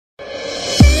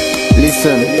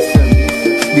listen,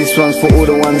 this one's for all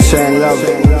the ones showing love.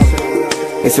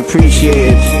 It's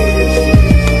appreciated.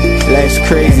 Life's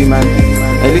crazy, man.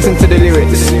 Hey, listen to the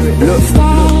lyrics. Look.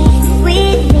 Stay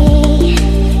with me,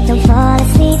 don't fall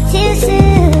asleep too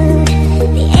soon.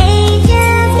 The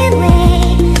angels can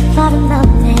wait for a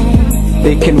moment.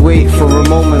 They can wait for a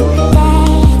moment.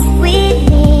 Stay with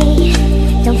me,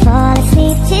 don't fall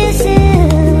asleep too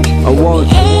soon. I won't.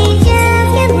 The angels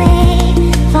can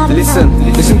wait for a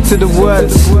moment. Listen to the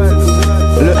words.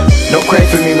 Look, don't cry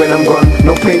for me when I'm gone.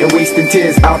 No pain and wasting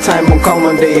tears. Our time will come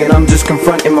one day and I'm just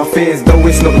confronting my fears. Though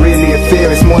it's not really a fear,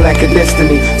 it's more like a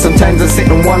destiny. Sometimes I sit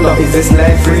and wonder, is this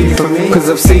life really for me? Cause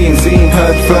I've seen,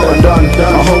 heard, felt and done.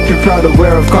 I hope you're proud of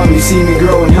where I've come. You see me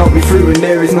grow and help me through, and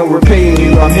there is no repaying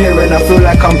you. I'm here and I feel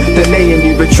like I'm delaying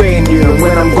you, betraying you. And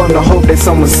when I'm gone, I hope that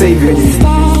someone's saving you. Stay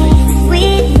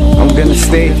with me, I'm gonna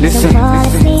stay, listen. don't fall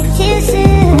asleep too soon.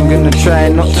 I'm gonna try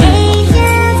not to.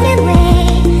 Angels can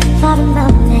wait for a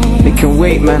moment. They can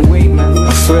wait, man,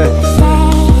 I swear. Stay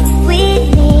with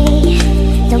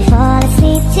me, don't fall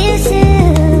asleep too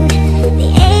soon. The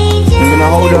angels I'm gonna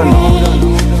hold on.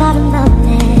 for a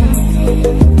moment.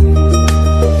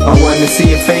 I wanna see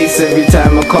your face every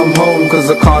time I come home,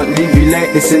 cause I can't leave you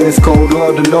like this in this cold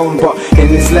world alone. But in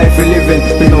this life we're living,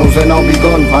 who knows when I'll be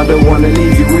gone. I don't wanna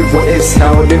leave you with what ifs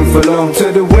held in for long.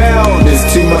 To the world,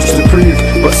 there's too much to prove,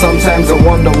 but sometimes I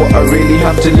wonder what I really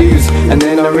have to lose. And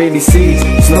then I really see,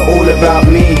 it's not all about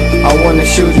me. I wanna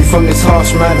shield you from this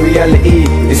harsh mad reality.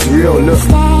 It's real, look,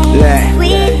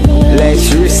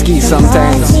 life's risky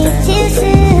sometimes,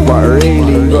 but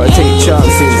really you gotta take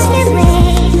chances.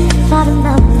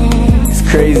 It's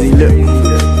crazy, look.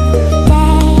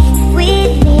 Stay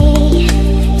with me,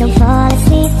 don't fall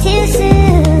asleep too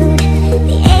soon.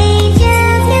 The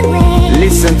angels can wait.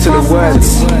 Listen to the words.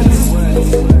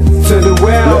 To the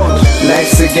world.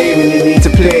 Life's a game and you need to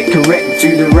play it correct.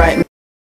 Do